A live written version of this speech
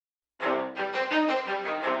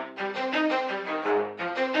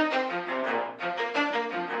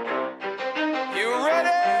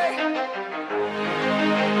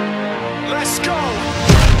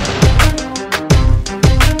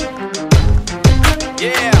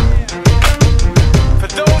Yeah. For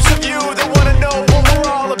those of you that want to know what we're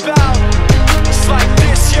all about, it's like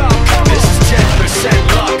this, y'all. This is 10%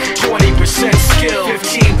 luck, 20% skill,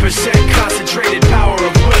 15% concentrated power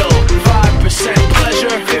of will, 5% pleasure,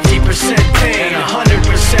 50% pain, and 100%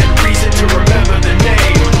 reason to remember the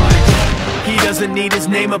name. He doesn't need his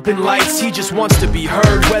name up in lights, he just wants to be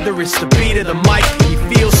heard, whether it's the beat of the mic. He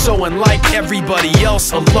feels so unlike everybody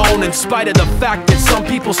else, alone, in spite of the fact that some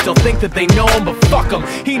people still think that they know him. But fuck him,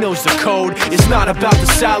 he knows the code. It's not about the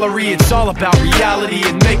salary, it's all about reality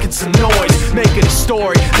and making some noise, making a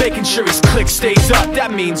story, making sure his click stays up.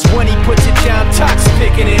 That means when he puts it down, Tox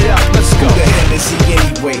picking it up. Let's go. Who the hell is he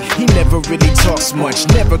anyway? He never really talks much,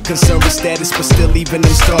 never concerned with status, but still leaving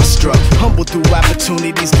him starstruck. Humble through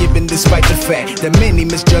opportunities given despite the fact that many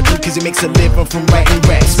misjudge him cause he makes a living from writing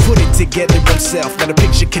raps. Put it together himself, now the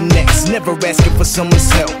picture connects, never asking for someone's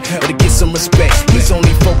help or to get some respect. He's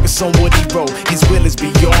only focused on what he wrote, his will is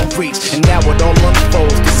beyond reach, and now it all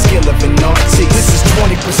unfolds, the skill of an artist. This is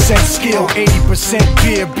 20% skill, 80%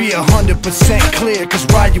 beer, be 100% clear, cause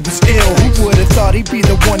Ryu was ill. Who would've thought he'd be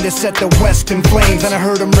the one that set the West in flames? And I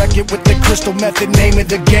heard him wreck it with the crystal method, name of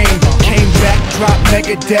the game. Came back, dropped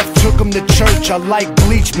Megadeth, took him to church. I like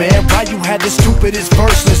Bleach, man, Ryu had the stupidest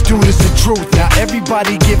verse, this dude is the truth. Now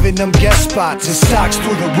everybody giving them guest spots and stocks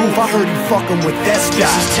through the roof. I heard he fucking with that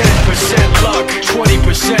stock. This is 10% luck,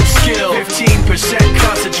 20% skill, 15%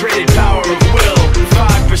 concentrated power of will,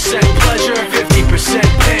 5% pleasure, 50%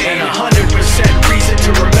 pain, and 100% reason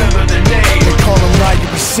to remember the name. They call him Ryu,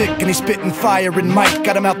 he's sick and he's spitting fire. And Mike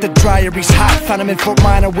got him out the dryer, he's hot. Found him in Fort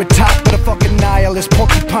Minor with top, but a fucking nihilist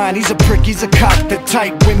porcupine. He's a prick, he's a cock. The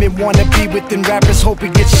type women wanna be with, and rappers hope he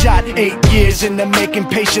gets shot. 8 years in the making,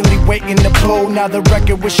 patiently waiting to blow. Now the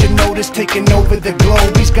record with your notice taking over the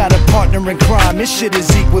globe. He's got a partner in crime, his shit is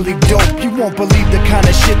equally dope. You won't believe the kind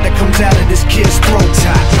of shit that comes out of this kid's throat.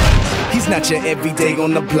 He's not your everyday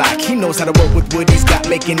on the block. He knows how to work with what he's got,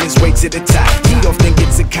 making his way to the top. He often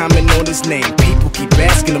gets a comment on his name. People keep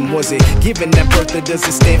asking him, was it given that birth, or does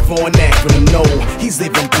it stand for an acronym? No, he's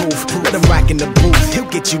living proof. Let him rock in the booth.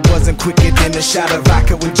 He'll get you buzzing quicker than a shot of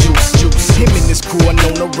vodka with juice. Him and his crew are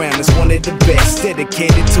known around as one of the best,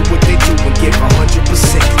 dedicated to what they do and give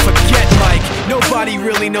 100%. Forget Mike, nobody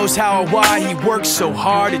really knows how or why he works so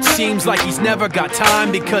hard. It seems like he's never got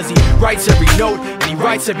time, because he writes every note and he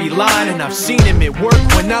writes every line. And I've seen him at work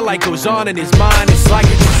when that light goes on in his mind. It's like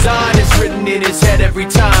a design is written in his head every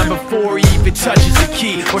time, before he even touches a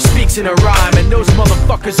key or speaks in a rhyme. And those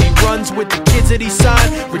motherfuckers he runs with, the kids that he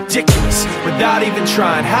signed, ridiculous, without even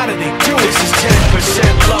trying. How do they do it? This is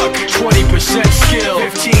 10% luck, 20% skill,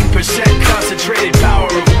 15% concentrated power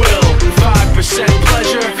of will, 5%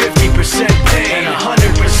 pleasure, 50% pain, and 100%